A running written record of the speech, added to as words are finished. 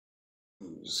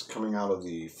News coming out of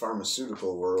the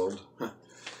pharmaceutical world.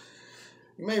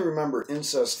 You may remember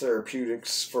Insys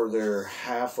Therapeutics for their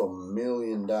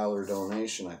 $500,000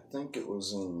 donation. I think it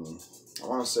was I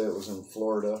want to say it was in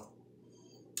Florida,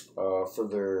 for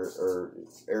or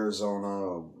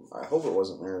Arizona. I hope it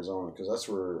wasn't Arizona because that's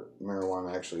where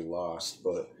marijuana actually lost.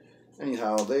 But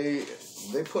anyhow, they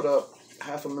put up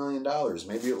 $500,000.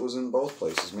 Maybe it was in both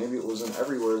places. Maybe it was in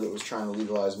everywhere that was trying to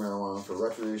legalize marijuana for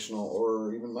recreational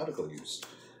or even medical use.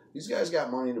 These guys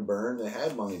got money to burn. They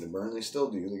had money to burn. They still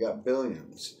do. They got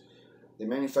billions. They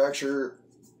manufacture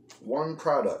one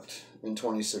product in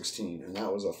 2016, and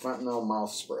that was a fentanyl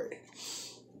mouth spray.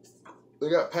 They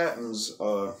got patents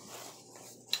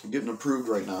getting approved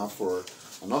right now for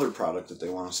another product that they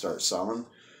want to start selling,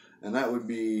 and that would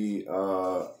be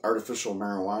artificial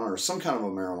marijuana or some kind of a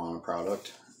marijuana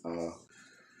product. We'll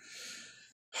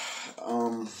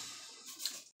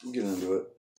get into it.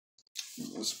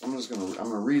 I'm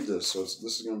gonna read this. So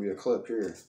this is gonna be a clip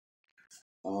here.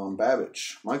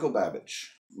 Michael Babbage,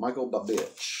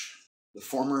 the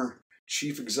former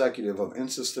chief executive of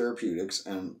Insys Therapeutics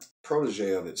and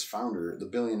protege of its founder, the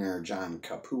billionaire John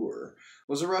Kapoor,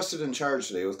 was arrested and charged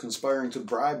today with conspiring to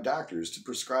bribe doctors to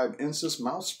prescribe Insys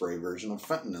mouth spray version of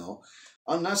fentanyl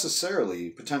unnecessarily,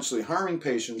 potentially harming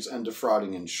patients and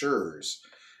defrauding insurers.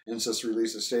 Insys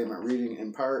released a statement reading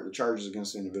in part the charges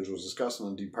against the individuals discussed in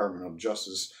the Department of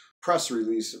Justice press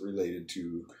release relate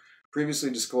to previously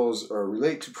disclosed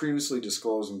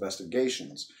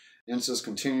investigations. Insys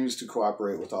continues to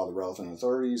cooperate with all the relevant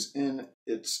authorities in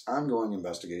its ongoing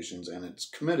investigations, and is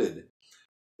committed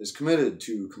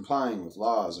to complying with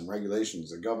laws and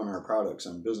regulations that govern our products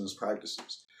and business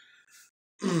practices.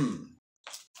 That's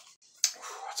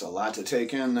a lot to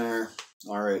take in there.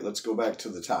 All right, let's go back to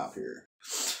the top here.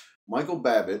 Michael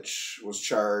Babbage was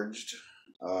charged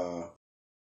about,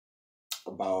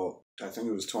 I think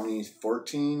it was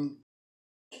 2014.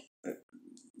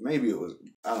 Maybe it was,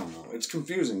 I don't know. It's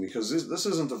confusing because this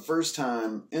isn't the first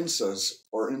time Insys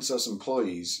or Insys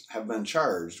employees have been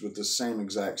charged with the same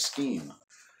exact scheme.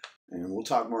 And we'll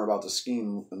talk more about the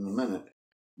scheme in a minute.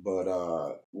 But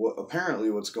apparently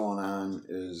what's going on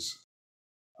is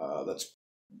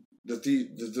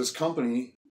this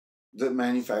company that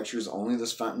manufactures only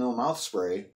this fentanyl mouth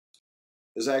spray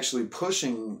is actually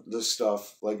pushing this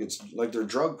stuff like they're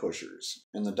drug pushers,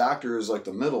 and the doctor is like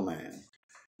the middleman,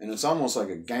 and it's almost like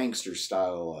a gangster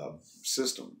style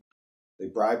system. They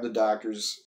bribe the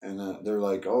doctors, and they're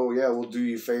like, "Oh yeah, we'll do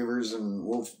you favors, and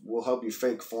we'll help you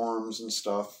fake forms and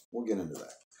stuff." We'll get into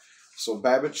that. So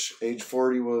Babbage, age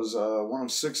 40, was one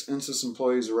of 6 Insys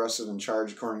employees arrested and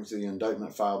charged according to the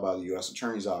indictment filed by the U.S.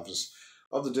 Attorney's Office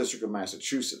of the District of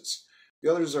Massachusetts.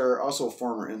 The others are also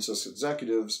former Insys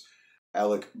executives: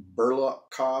 Alec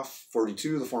Burlakoff,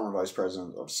 42, the former vice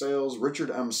president of sales; Richard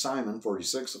M. Simon,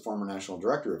 46, the former national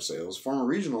director of sales; former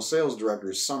regional sales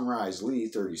director Sunrise Lee,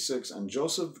 36, and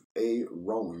Joseph A.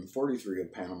 Rowan, 43,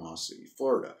 of Panama City,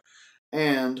 Florida;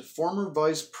 and former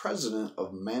vice president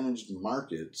of managed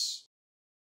markets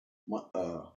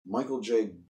Michael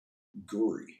J.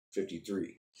 Guri,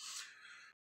 53.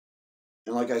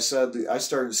 And like I said, I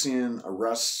started seeing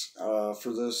arrests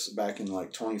for this back in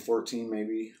like 2014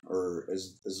 maybe, or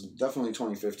as definitely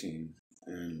 2015.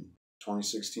 And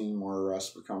 2016 more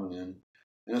arrests were coming in.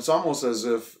 And it's almost as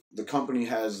if the company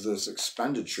has this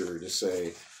expenditure to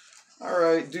say, all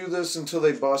right, do this until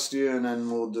they bust you, and then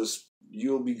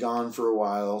you'll be gone for a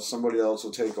while. Somebody else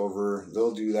will take over.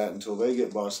 They'll do that until they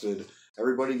get busted.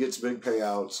 Everybody gets big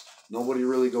payouts. Nobody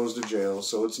really goes to jail,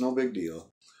 so it's no big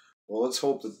deal. Well, let's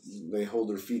hope that they hold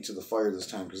their feet to the fire this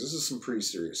time, because this is some pretty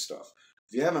serious stuff.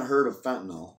 If you haven't heard of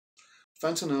fentanyl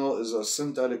is a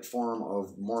synthetic form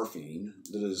of morphine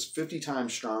that is 50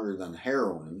 times stronger than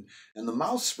heroin. And the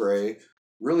mouth spray,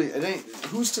 really, it ain't,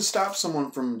 who's to stop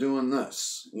someone from doing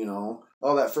this? You know,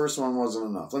 oh, that first one wasn't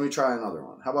enough. Let me try another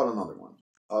one. How about another one?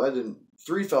 Oh, that didn't,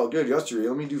 3 felt good yesterday.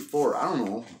 Let me do 4. I don't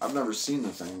know. I've never seen the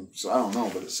thing, so I don't know,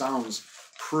 but it sounds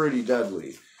pretty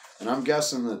deadly. And I'm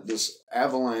guessing that this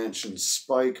avalanche and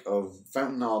spike of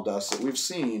fentanyl deaths that we've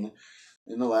seen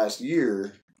in the last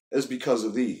year is because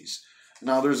of these.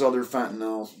 Now, there's other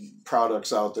fentanyl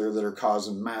products out there that are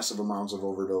causing massive amounts of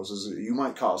overdoses that you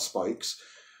might call spikes.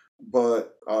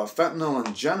 But fentanyl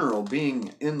in general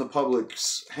being in the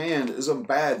public's hand is a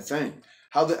bad thing.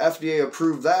 How the FDA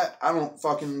approved that, I don't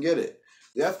fucking get it.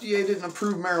 The FDA didn't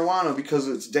approve marijuana because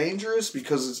it's dangerous,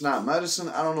 because it's not medicine.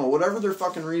 I don't know. Whatever their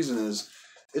fucking reason is,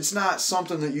 it's not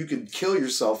something that you could kill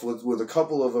yourself with a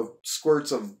couple of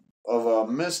squirts of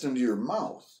mist into your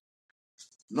mouth.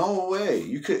 No way.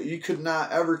 You could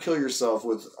not ever kill yourself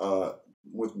with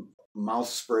mouth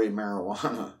spray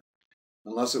marijuana.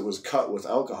 unless it was cut with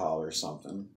alcohol or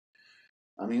something.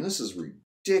 I mean, this is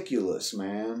ridiculous,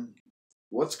 man.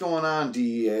 What's going on,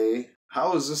 DEA?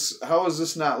 How is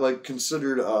this not like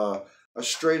considered a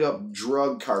straight up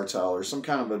drug cartel or some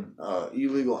kind of a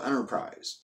illegal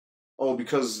enterprise? Oh,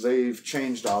 because they've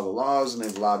changed all the laws and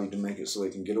they've lobbied to make it so they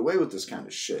can get away with this kind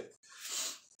of shit.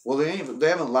 Well, they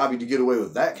haven't lobbied to get away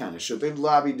with that kind of shit. They've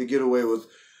lobbied to get away with,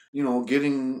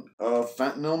 getting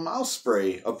fentanyl mouth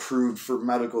spray approved for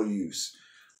medical use.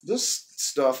 This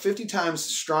stuff, 50 times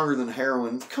stronger than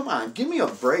heroin. Come on, give me a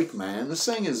break, man. This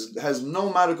thing has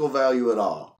no medical value at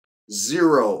all.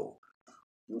 Zero.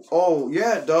 Oh,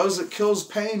 yeah, it does. It kills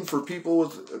pain for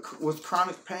people with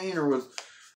chronic pain or with,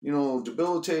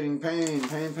 debilitating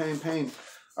pain.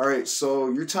 All right, so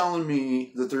you're telling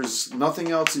me that there's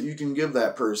nothing else that you can give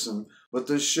that person but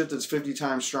this shit that's 50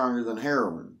 times stronger than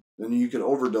heroin. Then you could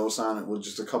overdose on it with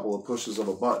just a couple of pushes of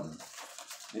a button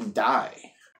and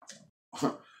die.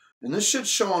 And this shit's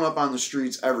showing up on the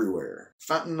streets everywhere.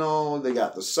 Fentanyl, they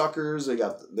got the suckers, they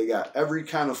got every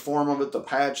kind of form of it, the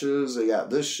patches, they got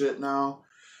this shit now.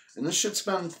 And this shit's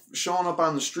been showing up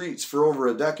on the streets for over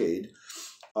a decade.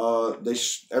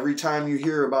 Every time you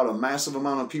hear about a massive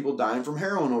amount of people dying from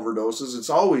heroin overdoses,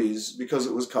 it's always because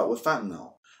it was cut with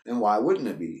fentanyl. And why wouldn't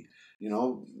it be?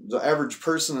 The average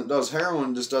person that does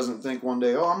heroin just doesn't think one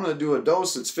day, oh, I'm going to do a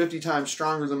dose that's 50 times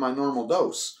stronger than my normal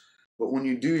dose. But when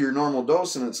you do your normal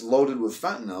dose and it's loaded with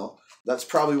fentanyl, that's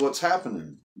probably what's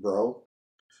happening, bro.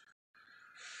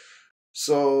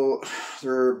 So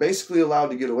they're basically allowed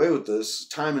to get away with this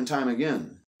time and time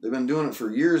again. They've been doing it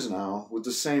for years now with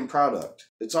the same product.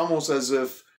 It's almost as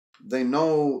if they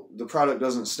know the product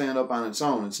doesn't stand up on its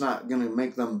own. It's not going to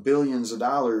make them billions of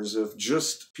dollars if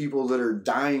just people that are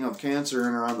dying of cancer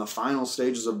and are on the final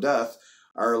stages of death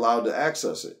are allowed to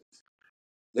access it.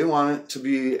 They want it to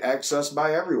be accessed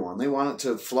by everyone. They want it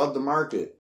to flood the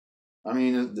market. I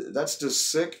mean, that's just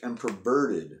sick and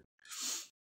perverted.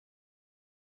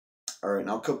 All right,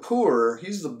 now Kapoor,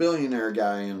 he's the billionaire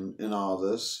guy in all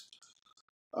this.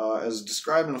 As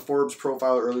described in a Forbes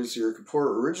profile earlier this year, Kapoor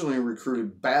originally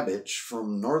recruited Babbage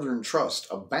from Northern Trust,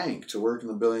 a bank, to work in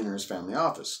the billionaire's family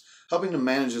office, helping to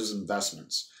manage his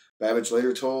investments. Babbage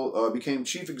later became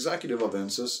chief executive of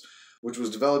Insys, which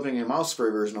was developing a mouth spray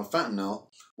version of fentanyl,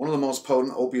 one of the most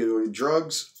potent opioid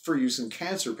drugs for use in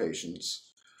cancer patients.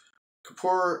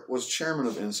 Kapoor was chairman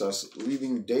of Insys,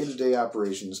 leaving day-to-day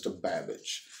operations to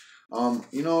Babbage.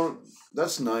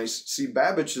 That's nice. See,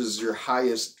 Babbage is your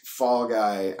highest fall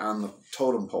guy on the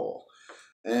totem pole.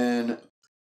 And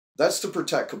that's to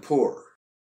protect Kapoor.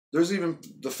 There's even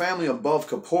the family above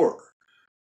Kapoor.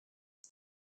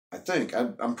 I think.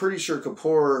 I'm pretty sure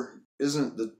Kapoor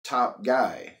isn't the top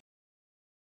guy.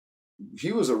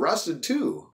 He was arrested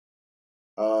too.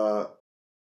 Okay,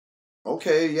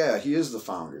 yeah, he is the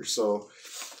founder. So,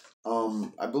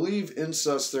 I believe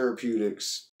Insys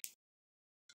Therapeutics.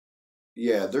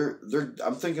 Yeah,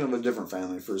 I'm thinking of a different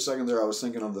family. For a second there, I was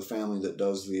thinking of the family that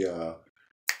does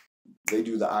they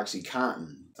do the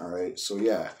OxyContin. All right, so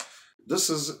yeah, this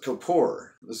is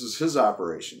Kapoor. This is his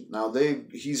operation. Now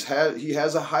he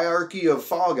has a hierarchy of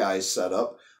fall guys set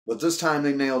up, but this time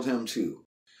they nailed him too.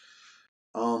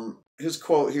 His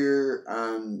quote here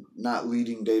on not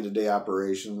leading day-to-day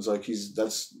operations, like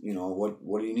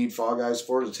what do you need fall guys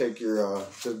for? To take your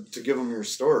to give them your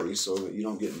story so that you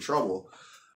don't get in trouble.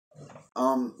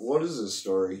 What is his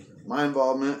story? My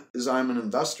involvement is I'm an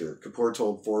investor, Kapoor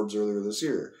told Forbes earlier this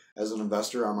year. As an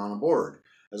investor, I'm on a board.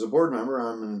 As a board member,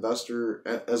 I'm an investor.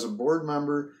 As a board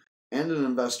member and an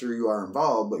investor, you are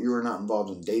involved, but you are not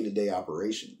involved in day-to-day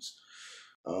operations.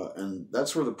 And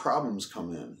that's where the problems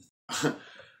come in.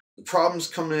 The problems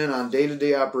come in on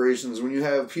day-to-day operations when you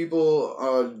have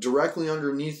people directly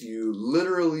underneath you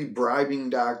literally bribing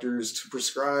doctors to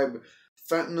prescribe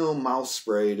fentanyl mouth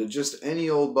spray to just any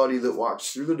old buddy that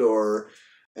walks through the door,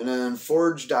 and then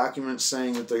forge documents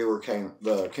saying that they were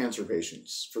the cancer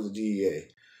patients for the DEA.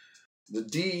 The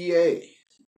DEA.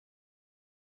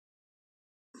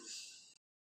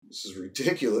 This is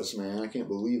ridiculous, man. I can't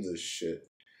believe this shit.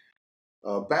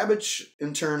 Babbage,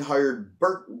 in turn, hired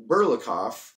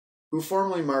Burlikoff, who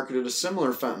formerly marketed a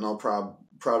similar fentanyl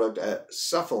product at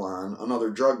Cephalon, another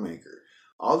drug maker.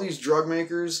 All these drug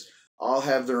makers all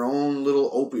have their own little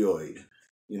opioid.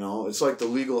 It's like the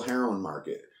legal heroin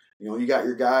market. You got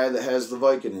your guy that has the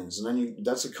Vicodins, and then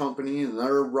that's a company, and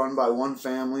they're run by one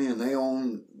family, and they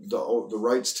own the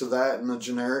rights to that and the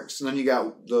generics. And then you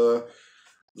got the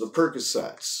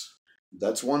Percocets.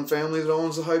 That's one family that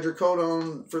owns the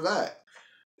hydrocodone for that.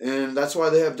 And that's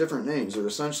why they have different names. They're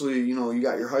essentially, you know, you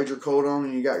got your hydrocodone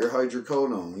and you got your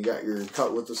hydrocodone. You got your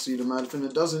cut with acetaminophen.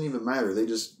 It doesn't even matter. They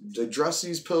dress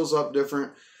these pills up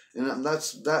different, and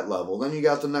that's that level. Then you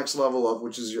got the next level up,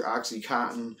 which is your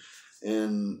Oxycontin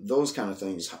and those kind of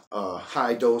things.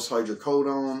 High dose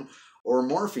hydrocodone or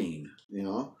morphine, you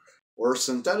know, or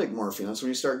synthetic morphine. That's when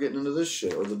you start getting into this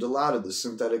shit. Or the Dilaudid, the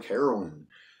synthetic heroin.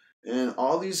 And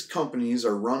all these companies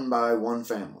are run by one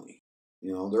family.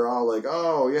 You know, they're all like,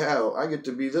 oh, yeah, I get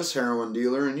to be this heroin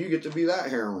dealer and you get to be that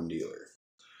heroin dealer.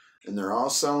 And they're all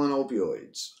selling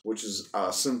opioids, which is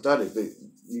synthetic.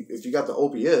 If you got the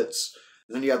opiates,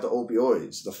 then you got the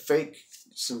opioids. The fake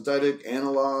synthetic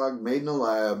analog made in a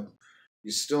lab, you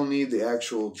still need the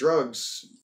actual drugs.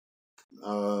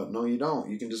 No, you don't.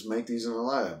 You can just make these in a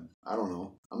lab. I don't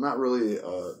know. I'm not really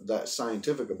that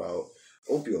scientific about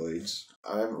opioids.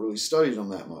 I haven't really studied them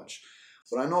that much.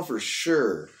 But I know for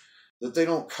sure that they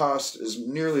don't cost as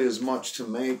nearly as much to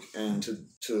make and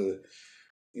to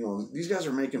you know, these guys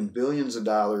are making billions of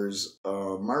dollars,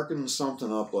 marketing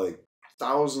something up like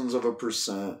thousands of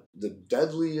 %, the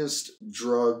deadliest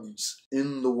drugs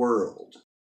in the world.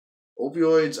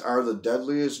 Opioids are the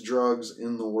deadliest drugs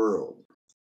in the world.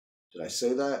 Did I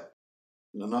say that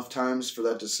enough times for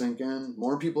that to sink in?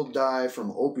 More people die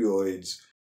from opioids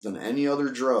than any other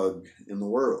drug in the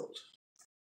world.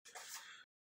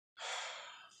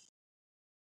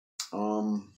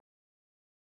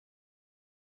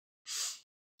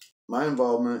 My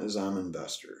involvement is I'm an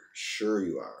investor. Sure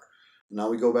you are. Now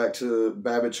we go back to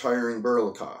Babbage hiring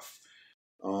Berlikoff.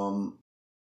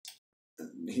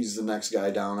 He's the next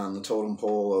guy down on the totem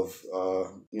pole of,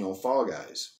 Fall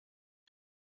Guys.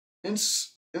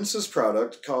 Insys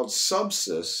product called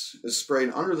Subsys is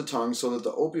sprayed under the tongue so that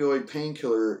the opioid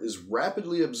painkiller is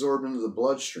rapidly absorbed into the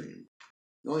bloodstream.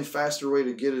 The only faster way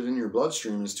to get it in your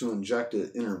bloodstream is to inject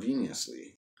it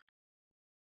intravenously.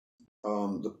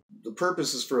 The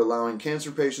purpose is for allowing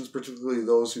cancer patients, particularly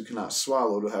those who cannot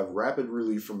swallow, to have rapid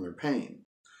relief from their pain.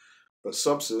 But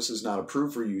Subsys is not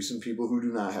approved for use in people who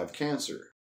do not have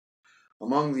cancer.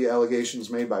 Among the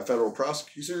allegations made by federal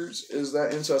prosecutors is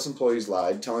that Insys employees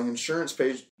lied, telling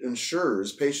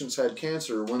insurers patients had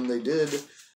cancer when they did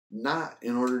not,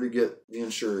 in order to get the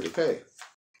insurer to pay.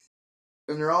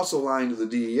 And they're also lying to the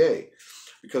DEA,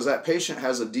 because that patient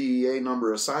has a DEA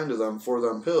number assigned to them for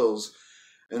them pills.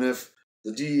 And if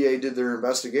the DEA did their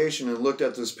investigation and looked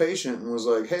at this patient and was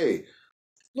like, hey,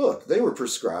 look, they were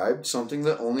prescribed something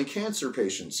that only cancer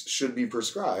patients should be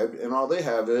prescribed, and all they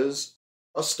have is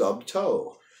a stubbed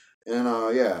toe. And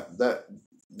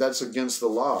that's against the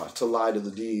law to lie to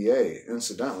the DEA.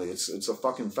 Incidentally, it's a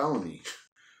fucking felony.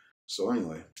 So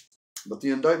anyway, but the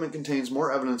indictment contains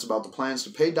more evidence about the plans to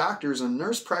pay doctors and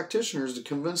nurse practitioners to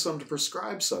convince them to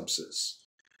prescribe Subsys.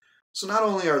 So not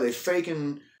only are they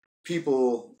faking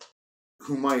people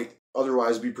who might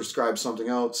otherwise be prescribed something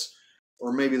else,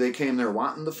 or maybe they came there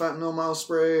wanting the fentanyl mouth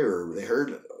spray, or they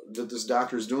heard that this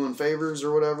doctor's doing favors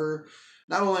or whatever.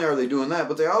 Not only are they doing that,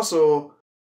 but they also,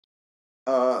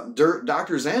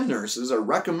 doctors and nurses are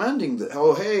recommending that,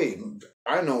 oh, hey,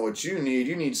 I know what you need.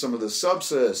 You need some of this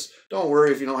Subsys. Don't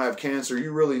worry if you don't have cancer.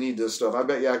 You really need this stuff. I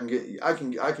bet you I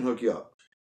can hook you up.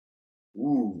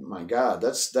 Ooh, my God,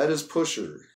 that is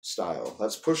pusher style.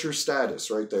 That's pusher status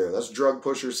right there. That's drug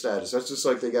pusher status. That's just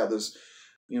like they got this,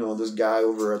 this guy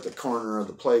over at the corner of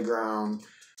the playground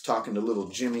talking to little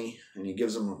Jimmy, and he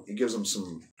gives him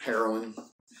some heroin.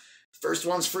 First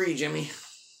one's free, Jimmy.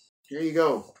 Here you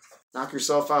go. Knock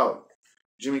yourself out.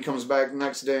 Jimmy comes back the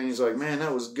next day and he's like, man,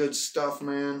 that was good stuff,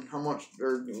 man. How much?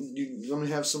 Or let me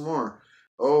have some more.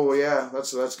 Oh yeah,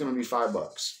 that's gonna be $5.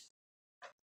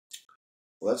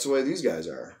 Well, that's the way these guys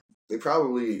are. They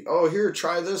probably, oh, here,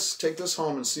 try this, take this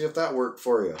home and see if that worked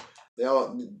for you.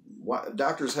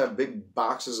 Doctors have big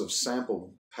boxes of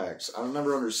sample packs. I've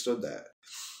never understood that.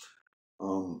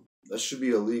 That should be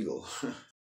illegal.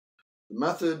 The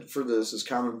method for this is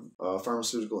common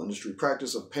pharmaceutical industry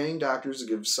practice of paying doctors to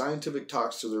give scientific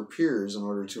talks to their peers in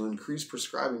order to increase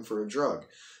prescribing for a drug.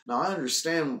 Now, I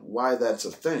understand why that's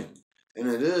a thing, and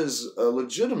it is a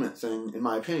legitimate thing, in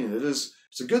my opinion.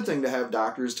 It's a good thing to have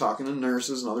doctors talking to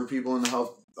nurses and other people in the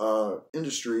health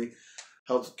industry,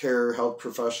 healthcare, health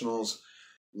professionals,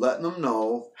 letting them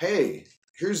know, hey,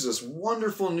 here's this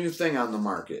wonderful new thing on the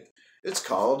market. It's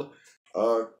called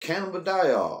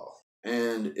cannabidiol,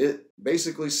 and it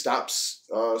basically stops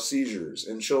seizures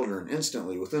in children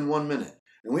instantly within 1 minute.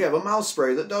 And we have a mouth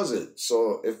spray that does it.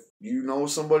 So if you know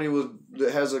somebody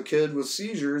that has a kid with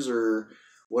seizures or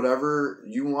whatever,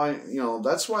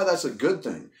 that's why that's a good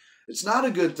thing. It's not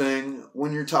a good thing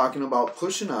when you're talking about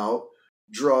pushing out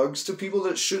drugs to people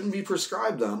that shouldn't be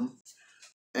prescribed them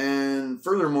And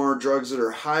furthermore, drugs that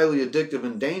are highly addictive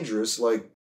and dangerous, like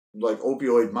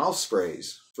opioid mouth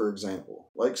sprays, for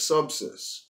example, like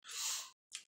Subsys.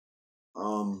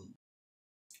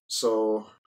 So,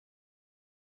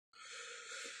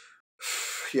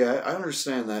 yeah, I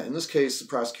understand that. In this case, the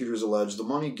prosecutors allege the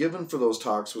money given for those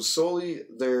talks was solely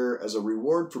there as a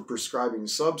reward for prescribing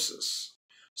Subsys.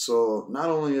 So not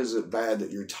only is it bad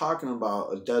that you're talking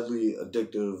about a deadly,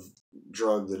 addictive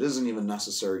drug that isn't even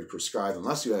necessary to prescribe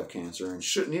unless you have cancer and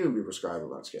shouldn't even be prescribed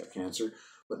unless you have cancer,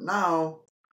 but now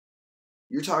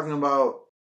you're talking about,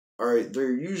 all right,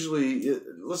 they're usually,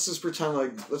 let's just pretend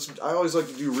like, I always like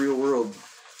to do real world.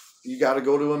 You got to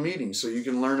go to a meeting so you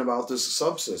can learn about this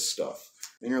Subsys stuff.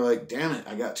 And you're like, damn it,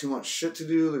 I got too much shit to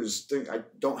do. I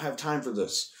don't have time for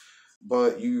this.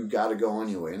 But you got to go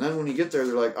anyway. And then when you get there,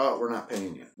 they're like, oh, we're not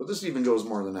paying you. But this even goes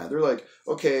more than that. They're like,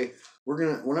 okay,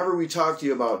 whenever we talk to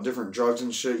you about different drugs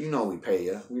and shit, we pay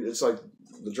you. It's like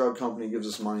the drug company gives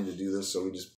us money to do this, so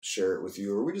we just share it with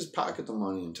you. Or we just pocket the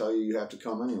money and tell you have to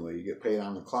come anyway. You get paid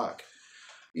on the clock.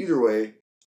 Either way,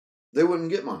 they wouldn't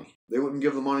get money. They wouldn't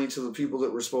give the money to the people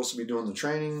that were supposed to be doing the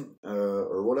training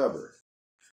or whatever.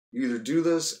 You either do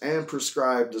this and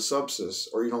prescribe the Subsys,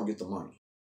 or you don't get the money.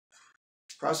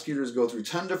 Prosecutors go through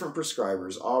 10 different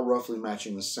prescribers, all roughly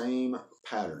matching the same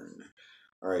pattern.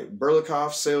 All right,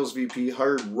 Berlikoff, sales VP,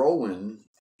 hired Rowan.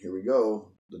 Here we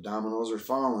go. The dominoes are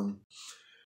falling.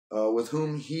 With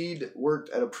whom he'd worked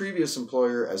at a previous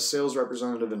employer as sales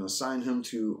representative and assigned him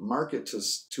to market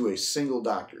to a single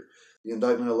doctor. The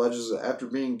indictment alleges that after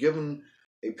being given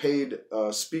a paid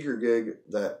speaker gig,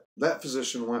 that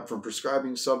physician went from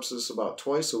prescribing Subsys about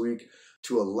twice a week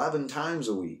to 11 times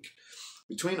a week.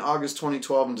 Between August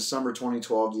 2012 and December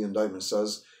 2012, the indictment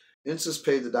says, Insys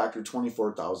paid the doctor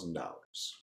 $24,000.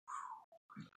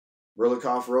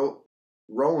 Berlikoff wrote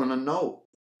Rowan a note,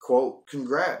 quote,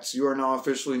 congrats, you are now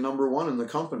officially #1 in the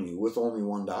company with only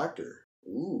one doctor.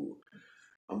 Ooh,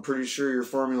 I'm pretty sure your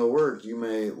formula worked. You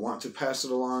may want to pass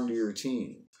it along to your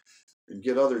team and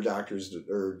get other doctors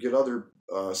or get other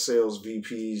sales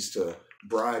VPs to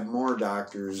bribe more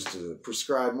doctors to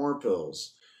prescribe more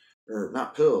pills. Or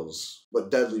not pills,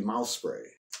 but deadly mouth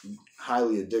spray.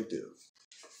 Highly addictive.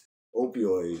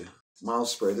 Opioid mouth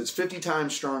spray that's 50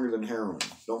 times stronger than heroin.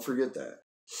 Don't forget that.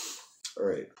 All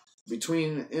right.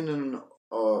 Between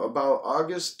about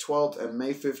August 12th and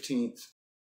May 15th,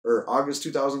 or August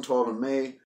 2012 and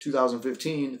May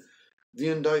 2015, the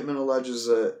indictment alleges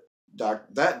that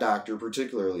that doctor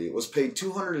particularly was paid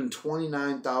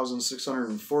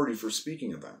 $229,640 for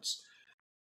speaking events.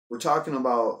 We're talking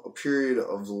about a period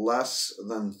of less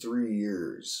than 3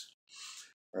 years.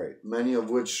 All right, many of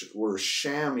which were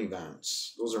sham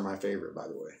events. Those are my favorite, by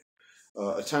the way.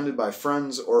 Attended by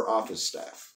friends or office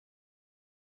staff.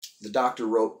 The doctor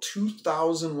wrote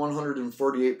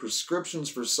 2,148 prescriptions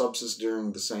for Subsys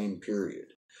during the same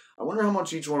period. I wonder how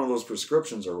much each one of those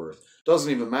prescriptions are worth.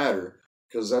 Doesn't even matter,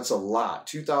 because that's a lot.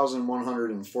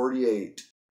 2,148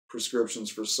 prescriptions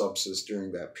for Subsys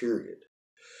during that period.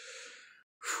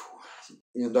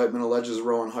 The indictment alleges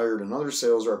Rowan hired another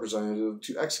sales representative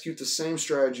to execute the same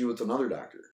strategy with another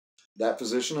doctor. That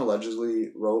physician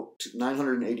allegedly wrote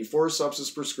 984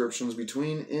 Subsys prescriptions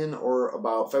between in or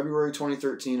about February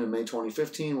 2013 and May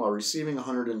 2015 while receiving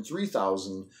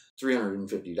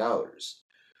 $103,350.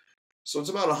 So it's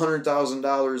about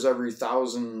 $100,000 every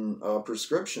 1,000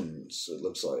 prescriptions, it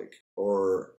looks like,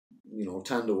 or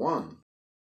 10 to 1.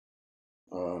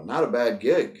 Not a bad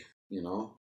gig,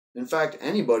 In fact,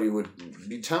 anybody would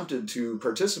be tempted to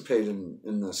participate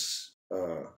in this,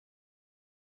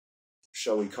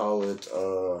 shall we call it,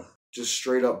 just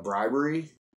straight up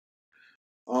bribery.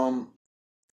 A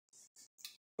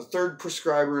third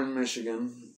prescriber in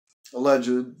Michigan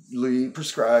allegedly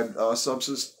prescribed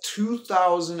Subsys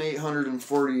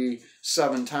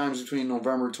 2,847 times between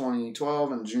November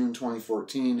 2012 and June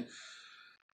 2014,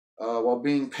 while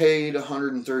being paid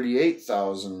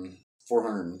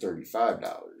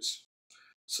 $138,435.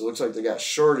 So it looks like they got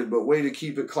shorted, but way to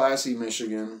keep it classy,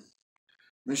 Michigan.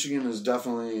 Michigan is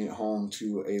definitely home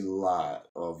to a lot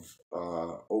of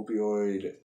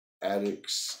opioid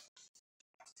addicts,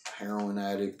 heroin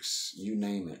addicts, you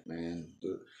name it, man.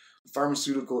 The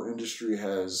pharmaceutical industry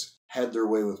has had their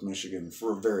way with Michigan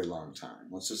for a very long time.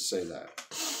 Let's just say that.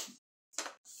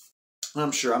 And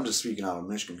I'm sure I'm just speaking out of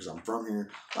Michigan because I'm from here.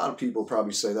 A lot of people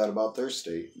probably say that about their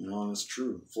state, and it's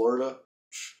true. Florida,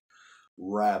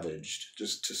 ravaged,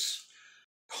 just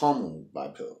pummeled by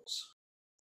pills.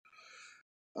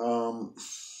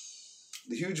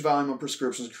 The huge volume of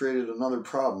prescriptions created another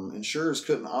problem. Insurers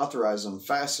couldn't authorize them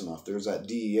fast enough. There's that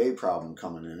DEA problem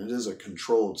coming in. It is a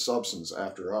controlled substance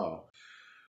after all.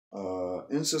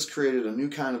 Insys created a new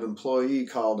kind of employee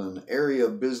called an area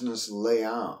business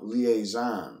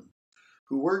liaison,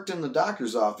 who worked in the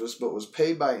doctor's office but was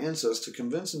paid by Insys to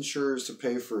convince insurers to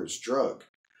pay for its drug.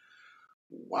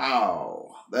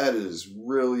 Wow, that is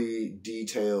really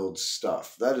detailed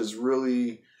stuff. That's a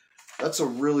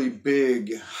really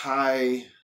big,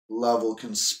 high-level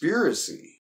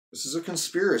conspiracy. This is a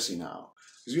conspiracy now.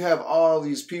 Because you have all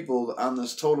these people on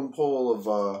this totem pole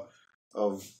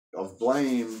of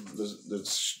blame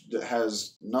that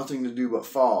has nothing to do but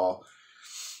fall.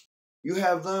 You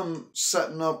have them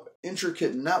setting up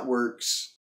intricate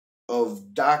networks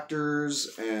of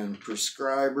doctors and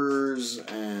prescribers,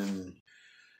 and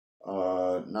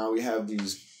now we have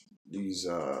these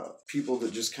people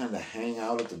that just kind of hang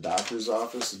out at the doctor's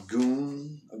office,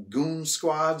 goon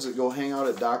squads that go hang out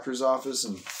at doctor's office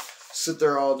and sit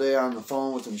there all day on the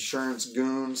phone with insurance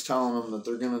goons telling them that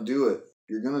they're going to do it.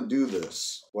 You're going to do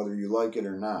this, whether you like it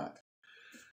or not.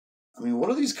 I mean, what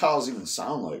do these calls even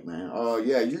sound like, man? Oh,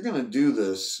 yeah, you're going to do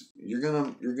this. You're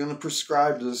going to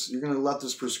prescribe this. You're going to let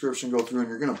this prescription go through, and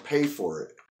you're going to pay for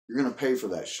it. You're going to pay for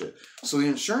that shit. So the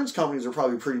insurance companies are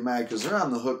probably pretty mad because they're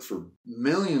on the hook for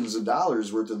millions of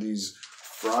dollars worth of these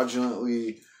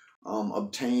fraudulently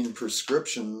obtained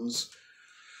prescriptions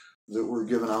that were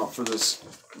given out for this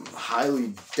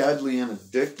highly deadly and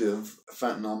addictive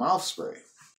fentanyl mouth spray.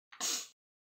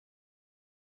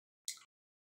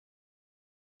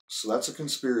 So that's a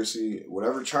conspiracy.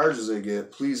 Whatever charges they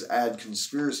get, please add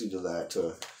conspiracy to that.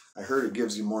 I heard it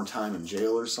gives you more time in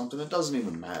jail or something. It doesn't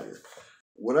even matter.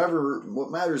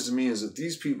 What matters to me is that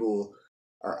these people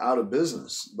are out of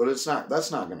business. But that's not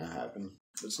going to happen.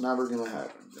 It's never going to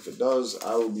happen. If it does,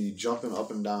 I will be jumping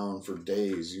up and down for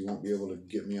days. You won't be able to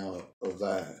get me out of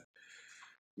that.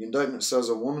 The indictment says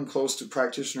a woman close to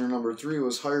practitioner number 3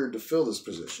 was hired to fill this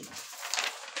position.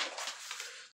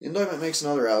 The indictment makes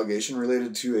another allegation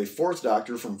related to a 4th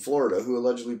doctor from Florida who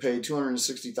allegedly paid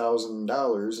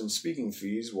 $260,000 in speaking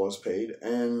fees, was paid,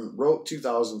 and wrote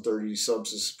 2,030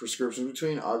 substance prescriptions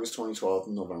between August 2012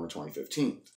 and November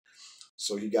 2015.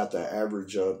 So he got that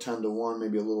average 10 to 1,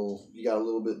 maybe he got a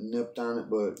little bit nipped on it,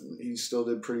 but he still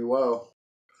did pretty well.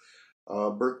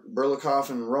 Berlikoff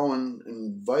and Rowan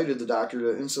invited the doctor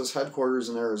to Insys headquarters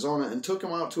in Arizona and took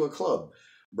him out to a club.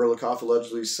 Berlikoff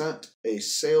allegedly sent a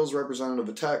sales representative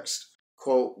a text,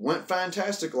 quote, "Went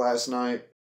fantastic last night.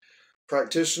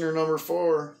 Practitioner number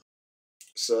 4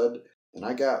 said, and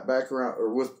I got back around,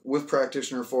 or with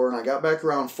practitioner 4, and I got back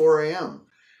around 4 a.m.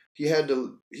 He had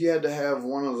to have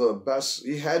one of the best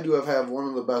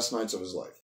nights of his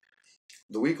life."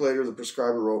 The week later, the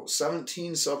prescriber wrote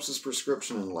 17 substance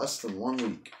prescriptions in less than 1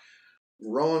 week.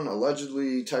 Rowan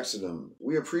allegedly texted him,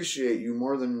 "We appreciate you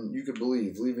more than you could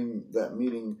believe. Leaving that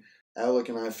meeting, Alec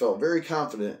and I felt very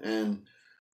confident and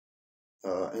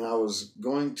I was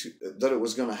that it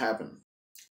was going to happen.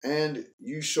 And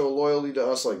you show loyalty to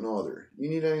us like no other. You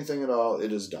need anything at all,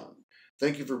 it is done.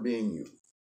 Thank you for being you."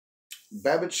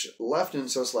 Babich left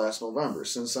Insys last November.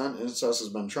 Since then, Insys has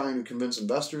been trying to convince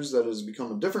investors that it has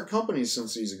become a different company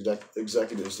since these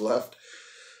executives left.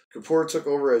 Kapoor took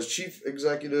over as chief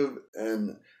executive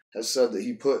and has said that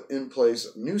he put in place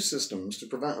new systems to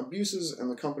prevent abuses, and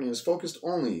the company is focused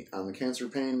only on the cancer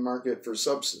pain market for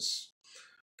substance.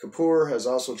 Kapoor has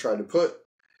also tried to put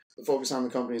the focus on the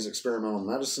company's experimental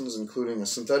medicines, including a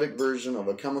synthetic version of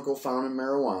a chemical found in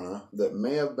marijuana that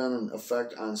may have an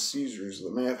effect on seizures,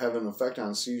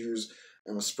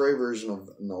 and a spray version of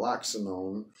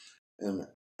naloxone, an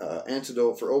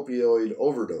antidote for opioid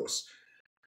overdose.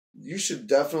 You should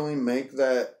definitely make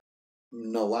that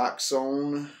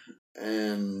naloxone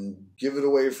and give it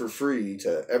away for free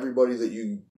to everybody that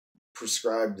you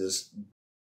prescribe this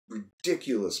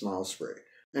ridiculous mouth spray.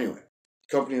 Anyway,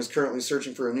 the company is currently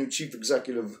searching for a new chief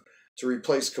executive to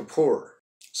replace Kapoor.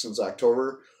 Since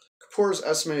October, Kapoor's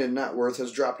estimated net worth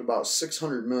has dropped about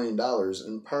 $600 million,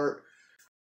 in part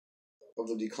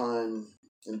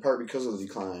because of the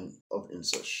decline of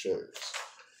Insys shares.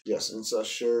 Yes, Insys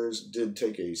shares did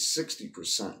take a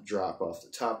 60% drop off the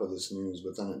top of this news,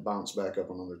 but then it bounced back up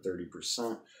another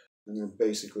 30%, and they're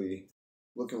basically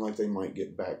looking like they might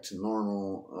get back to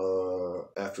normal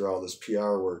after all this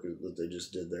PR work that they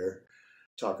just did there,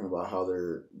 talking about how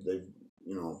they've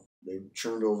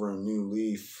churned over a new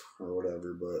leaf or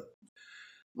whatever. But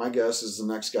my guess is the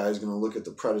next guy is going to look at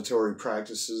the predatory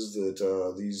practices that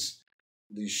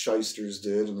these shysters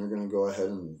did, and they're going to go ahead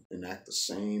and enact the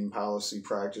same policy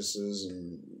practices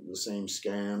and the same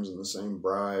scams and the same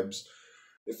bribes.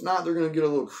 If not, they're going to get a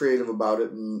little creative about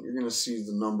it, and you're going to see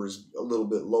the numbers a little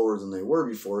bit lower than they were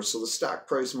before, so the stock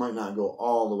price might not go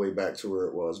all the way back to where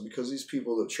it was, because these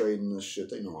people that trade in this shit,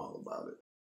 they know all about it.